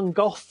some young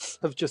goths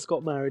have just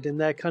got married and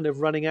they're kind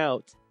of running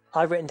out.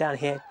 I've written down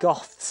here,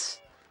 goths.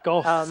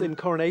 Goths in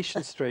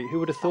Coronation Street. Who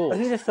would have thought?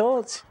 Who'd have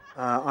thought?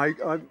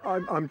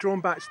 I'm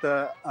drawn back to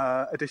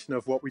the edition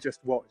of what we just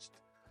watched.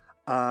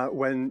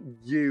 When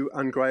you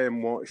and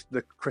Graham watched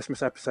the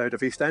Christmas episode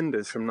of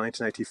EastEnders from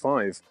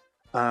 1985,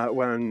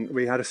 when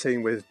we had a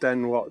scene with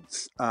Den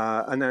Watts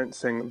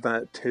announcing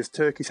that his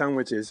turkey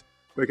sandwiches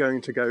were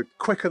going to go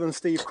quicker than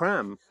Steve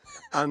Cram.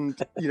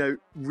 And,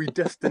 we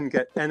just didn't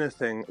get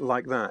anything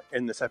like that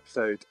in this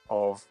episode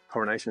of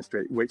Coronation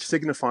Street, which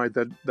signified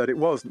that it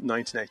was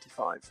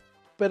 1985.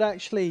 But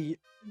actually,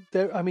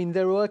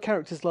 there were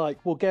characters like,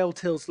 Gail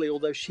Tilsley,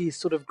 although she's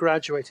sort of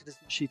graduated,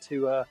 isn't she,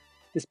 to...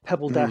 this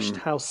pebble-dashed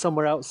house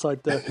somewhere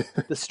outside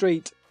the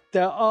street.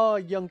 There are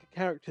younger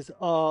characters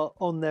are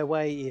on their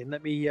way, Ian.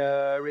 Let me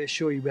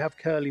reassure you. We have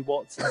Curly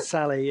Watts and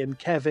Sally and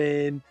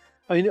Kevin.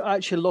 I mean,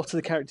 actually, a lot of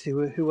the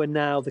characters who are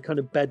now the kind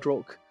of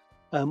bedrock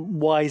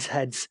wise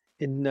heads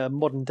in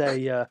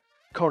modern-day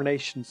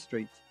Coronation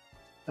Street.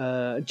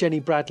 Jenny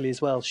Bradley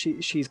as well.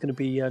 She's going to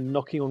be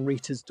knocking on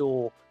Rita's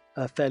door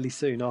fairly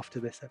soon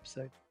after this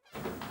episode.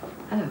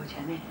 Hello,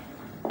 Jenny.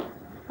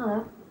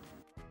 Hello.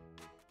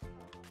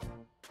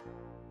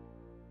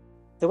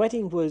 The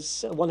wedding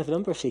was one of a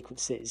number of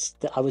sequences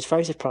that I was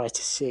very surprised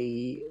to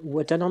see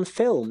were done on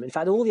film. In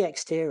fact, all the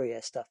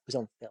exterior stuff was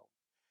on film,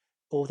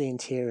 all the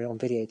interior on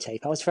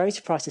videotape. I was very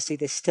surprised to see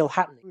this still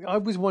happening. I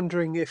was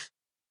wondering if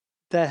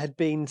there had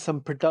been some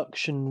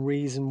production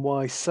reason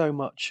why so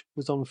much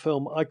was on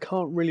film. I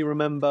can't really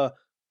remember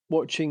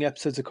watching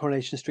episodes of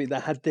Coronation Street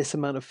that had this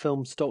amount of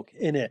film stock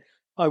in it.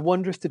 I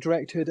wonder if the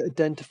director had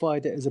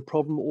identified it as a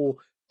problem or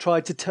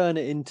tried to turn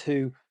it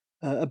into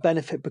a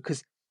benefit,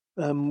 because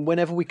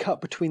whenever we cut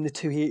between the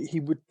two, he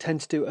would tend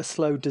to do a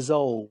slow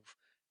dissolve.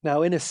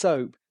 Now, in a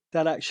soap,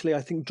 that actually,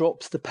 I think,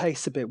 drops the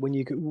pace a bit when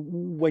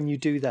you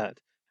do that.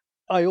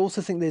 I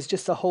also think there's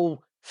just a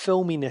whole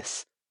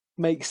filminess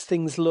makes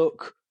things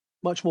look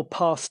much more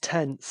past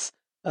tense,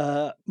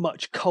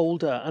 much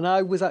colder. And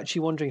I was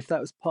actually wondering if that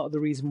was part of the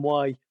reason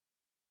why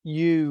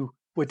you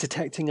were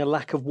detecting a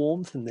lack of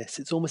warmth in this.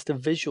 It's almost a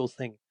visual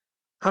thing.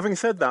 Having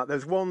said that,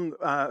 there's one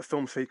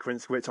film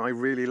sequence which I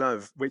really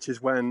love, which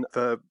is when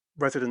the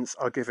residents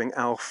are giving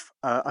Alf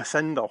a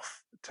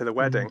send-off to the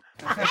wedding.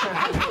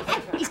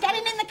 He's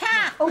getting in the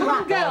car. Oh,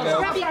 right. Girls,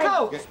 grab your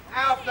coats.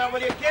 Alf, now will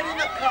you get in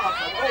the car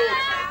for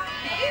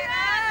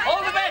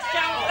All the best,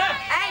 Counselor.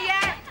 Hey,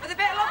 yeah, with a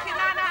bit of luck it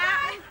might not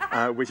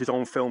happen. Which is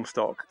on film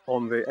stock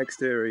on the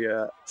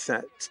exterior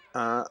set.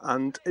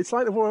 And it's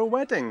like the royal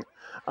wedding.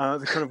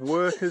 The kind of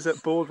workers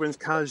at Baldwin's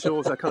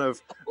Casuals, they're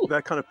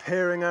kind of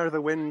peering out of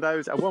the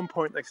windows. At one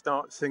point they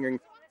start singing,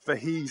 "For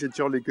he's a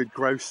jolly good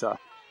grocer."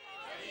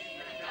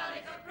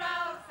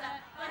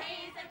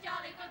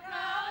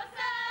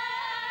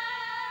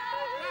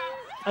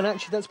 And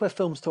actually, that's where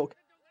film stock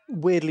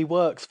weirdly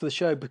works for the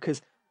show,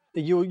 because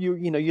you're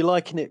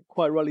liken it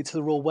quite rightly to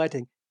the royal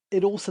wedding.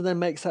 It also then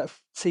makes that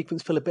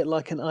sequence feel a bit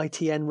like an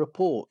ITN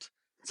report.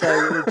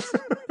 So,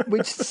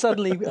 which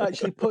suddenly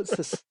actually puts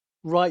us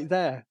right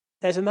there.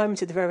 There's a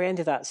moment at the very end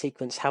of that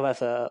sequence,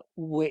 however,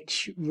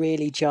 which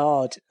really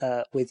jarred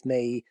with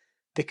me,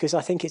 because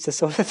I think it's the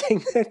sort of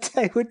thing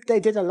that they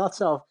did a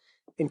lot of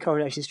in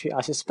Coronation Street,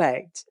 I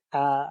suspect,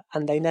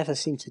 and they never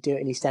seem to do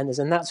it in EastEnders.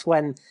 And that's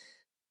when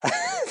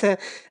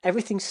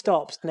everything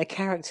stops and a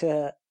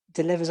character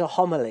delivers a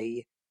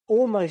homily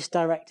almost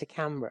direct to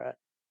camera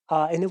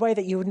in a way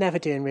that you would never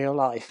do in real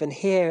life. And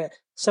here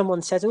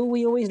someone says, "Oh,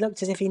 we always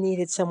looked as if he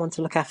needed someone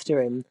to look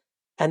after him."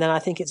 And then I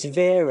think it's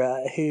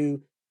Vera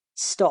who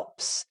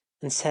stops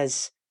and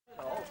says,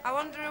 I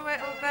wonder who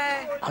it'll be.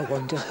 "I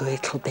wonder who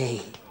it'll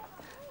be."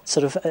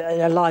 Sort of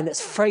a line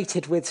that's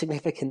freighted with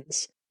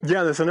significance.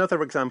 Yeah, there's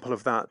another example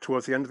of that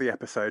towards the end of the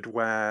episode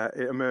where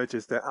it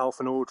emerges that Alf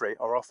and Audrey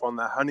are off on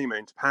their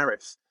honeymoon to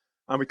Paris.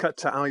 And we cut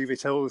to Ivy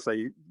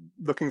Tilsley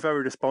looking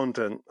very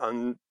despondent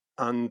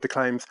and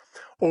declaims,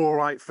 "All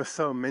right for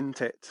some,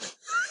 isn't it?"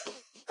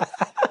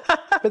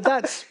 But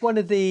that's one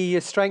of the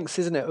strengths,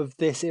 isn't it, of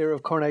this era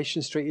of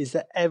Coronation Street, is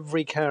that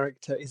every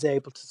character is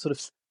able to sort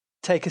of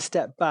take a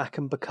step back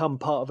and become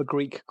part of a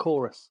Greek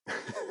chorus.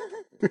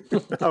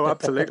 Oh,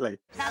 absolutely.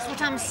 That's what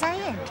I'm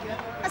saying.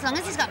 As long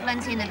as he's got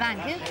plenty in the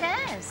bank, who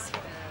cares?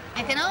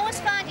 You can always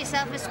find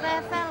yourself a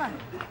spare fella.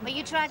 But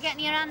you try getting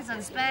your hands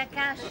on spare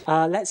cash.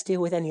 Let's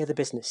deal with any other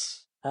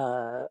business.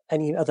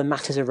 Any other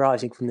matters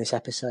arising from this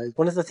episode.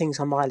 One of the things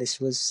on my list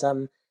was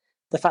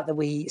the fact that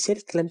we see a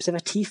glimpse of a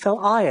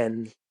Tefal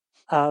iron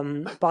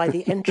by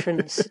the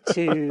entrance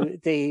to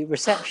the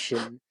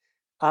reception.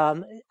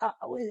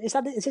 Is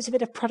this a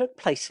bit of product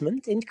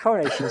placement in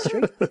Coronation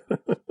Street?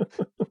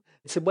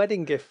 It's a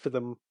wedding gift for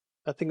them.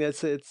 I think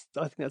that's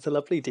a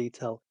lovely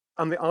detail.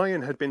 And the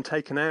iron had been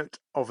taken out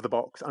of the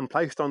box and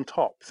placed on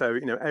top, so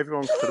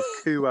everyone could sort of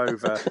coo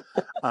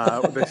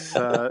over this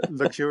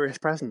luxurious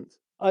present.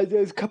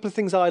 There's a couple of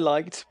things I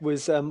liked.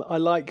 Was I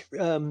like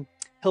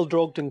Hilda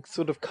Ogden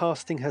sort of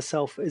casting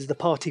herself as the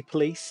party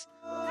police.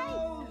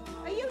 Are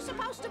you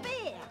supposed to be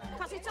here?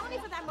 Because it's only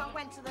for them what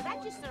went to the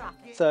register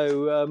after.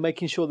 So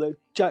making sure that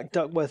Jack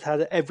Duckworth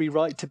had every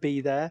right to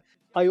be there.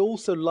 I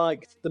also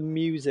liked the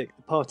music,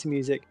 the party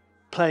music,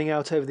 playing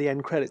out over the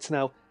end credits.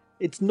 Now,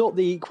 it's not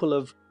the equal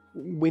of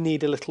We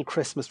Need a Little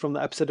Christmas from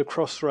the episode of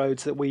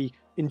Crossroads that we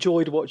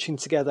enjoyed watching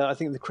together, I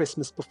think the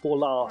Christmas before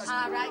last.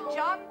 All right,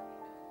 John.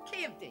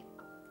 Cleaved.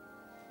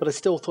 But I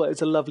still thought it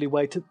was a lovely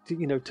way to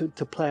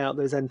play out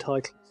those end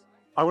titles.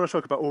 I want to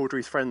talk about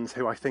Audrey's friends,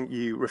 who I think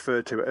you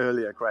referred to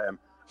earlier, Graham.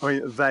 I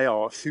mean, they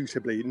are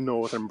suitably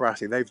northern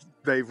bratty.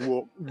 They've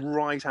walked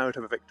right out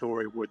of a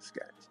Victoria Wood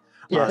sketch.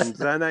 Yes. And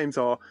their names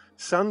are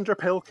Sandra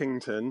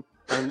Pilkington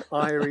and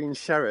Irene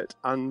Sherritt.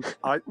 And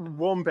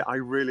one bit I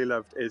really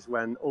loved is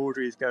when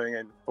Audrey's going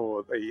in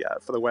for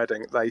the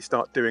wedding, they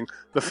start doing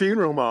the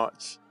funeral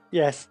march.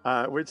 Yes.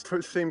 Which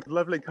seemed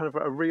lovely, kind of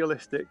a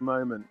realistic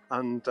moment.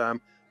 And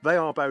they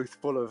are both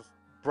full of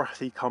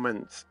bratty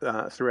comments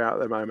throughout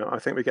the moment. I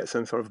think we get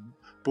some sort of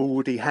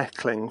baldy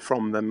heckling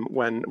from them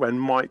when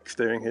Mike's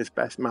doing his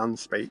best man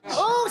speech.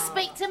 Oh,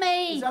 speak to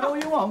me. Is that all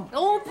you want?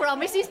 Oh,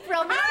 promises,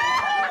 promises.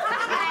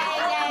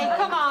 Hey,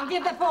 come on,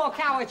 give the poor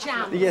cow a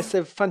chance. Yes,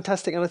 they're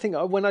fantastic. And I think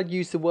when I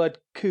used the word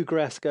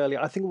cougaresque earlier,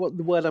 I think what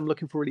the word I'm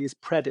looking for really is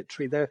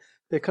predatory. They're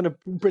kind of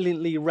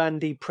brilliantly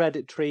randy,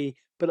 predatory,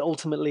 but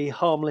ultimately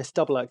harmless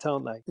double act,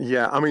 aren't they?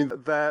 Yeah, I mean,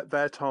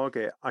 their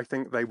target, I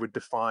think they would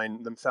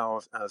define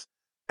themselves as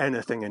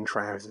anything in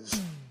trousers.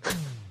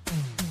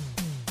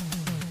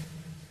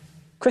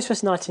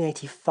 Christmas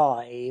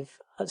 1985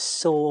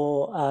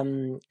 saw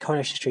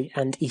Coronation Street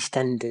and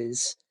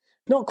EastEnders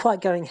not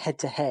quite going head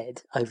to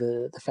head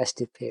over the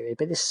festive period,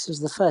 but this was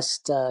the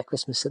first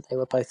Christmas that they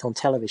were both on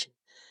television.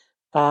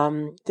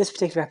 This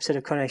particular episode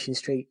of Coronation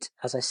Street,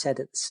 as I said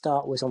at the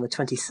start, was on the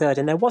 23rd,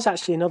 and there was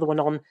actually another one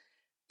on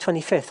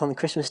 25th on the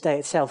Christmas day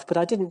itself, but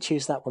I didn't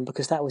choose that one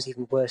because that was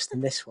even worse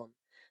than this one.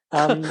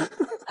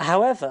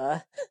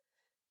 However,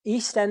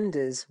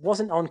 EastEnders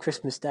wasn't on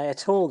Christmas Day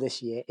at all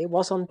this year. It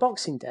was on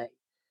Boxing Day.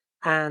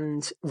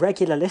 And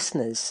regular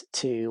listeners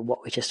to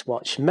what we just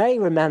watched may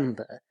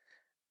remember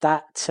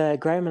that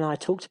Graham and I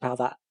talked about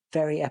that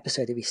very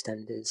episode of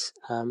EastEnders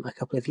a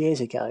couple of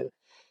years ago.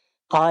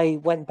 I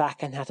went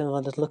back and had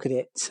another look at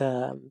it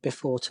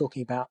before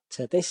talking about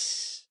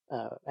this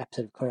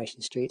episode of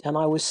Coronation Street, and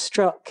I was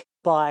struck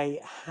by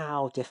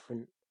how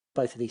different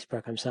both of these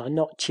programs are,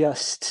 not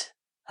just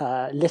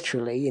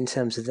literally in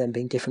terms of them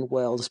being different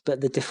worlds,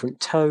 but the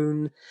different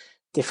tone,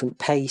 different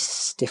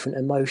pace, different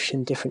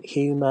emotion, different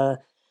humour.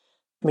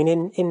 I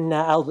mean, in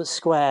Albert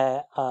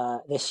Square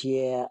this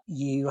year,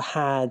 you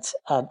had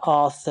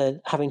Arthur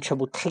having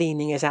trouble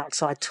cleaning his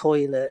outside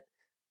toilet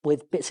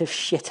with bits of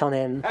shit on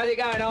him. How's it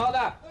going,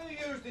 Arthur?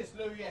 Who used this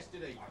loo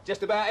yesterday?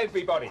 Just about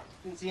everybody.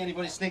 Didn't see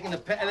anybody sneaking a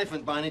pet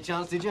elephant by any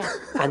chance, did you?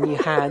 And you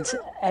had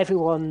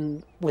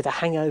everyone with a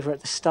hangover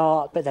at the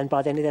start, but then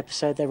by the end of the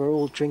episode, they were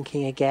all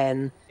drinking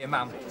again. Yeah,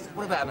 Mum,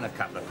 what about having a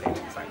couple of things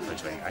for a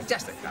drink?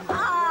 Just a couple.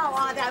 Oh,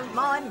 I don't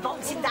mind.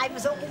 Boxing Day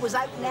was always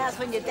open house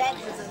when your dad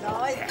was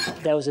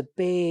alive. There was a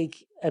big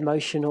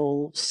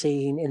emotional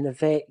scene in the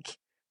Vic.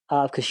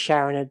 because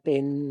Sharon had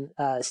been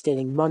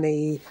stealing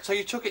money. So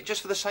you took it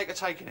just for the sake of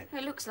taking it?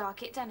 It looks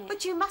like it, doesn't it?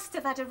 But you must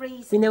have had a I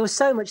reason. mean, there was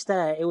so much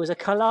there. It was a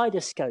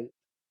kaleidoscope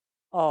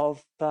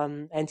of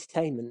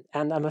entertainment,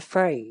 and I'm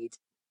afraid,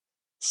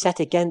 set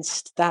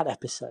against that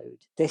episode,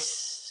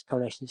 this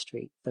Coronation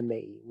Street, for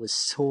me, was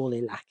sorely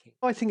lacking.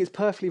 I think it's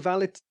perfectly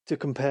valid to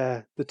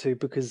compare the two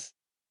because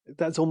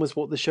that's almost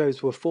what the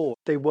shows were for.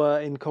 They were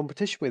in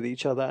competition with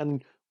each other,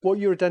 and what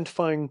you're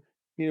identifying,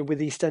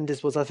 with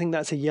EastEnders was, I think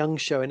that's a young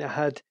show, and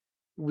it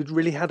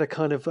really had a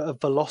kind of a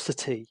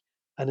velocity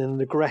and an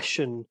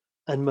aggression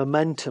and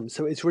momentum.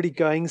 So it's really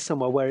going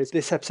somewhere, whereas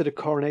this episode of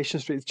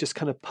Coronation Street is just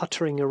kind of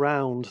puttering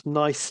around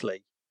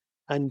nicely.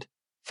 And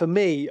for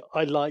me,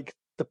 I like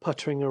the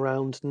puttering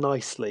around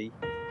nicely.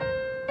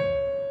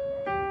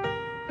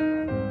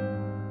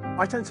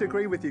 I tend to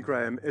agree with you,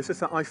 Graham. It's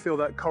just that I feel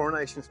that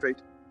Coronation Street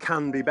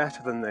can be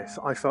better than this.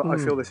 I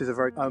feel this is a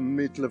very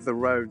middle of the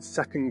road,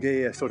 second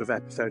gear sort of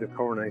episode of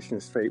Coronation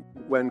Street.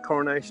 When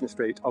Coronation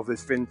Street of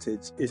this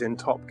vintage is in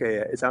top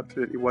gear, it's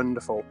absolutely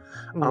wonderful.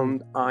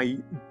 And I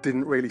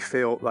didn't really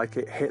feel like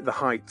it hit the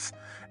heights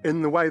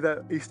in the way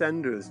that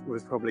EastEnders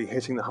was probably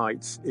hitting the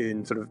heights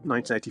in sort of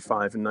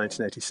 1985 and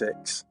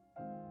 1986.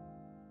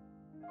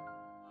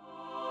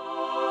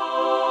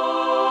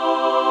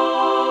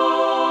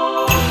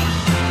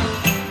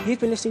 You've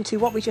been listening to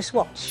What We Just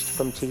Watched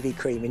from TV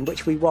Cream, in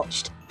which we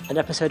watched an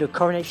episode of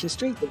Coronation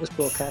Street that was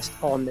broadcast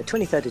on the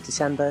 23rd of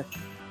December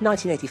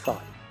 1985.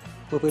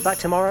 We'll be back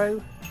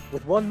tomorrow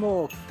with one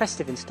more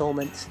festive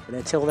instalment, and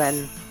until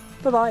then,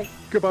 bye-bye.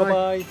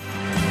 Goodbye.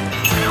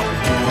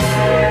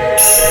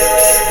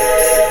 Bye-bye.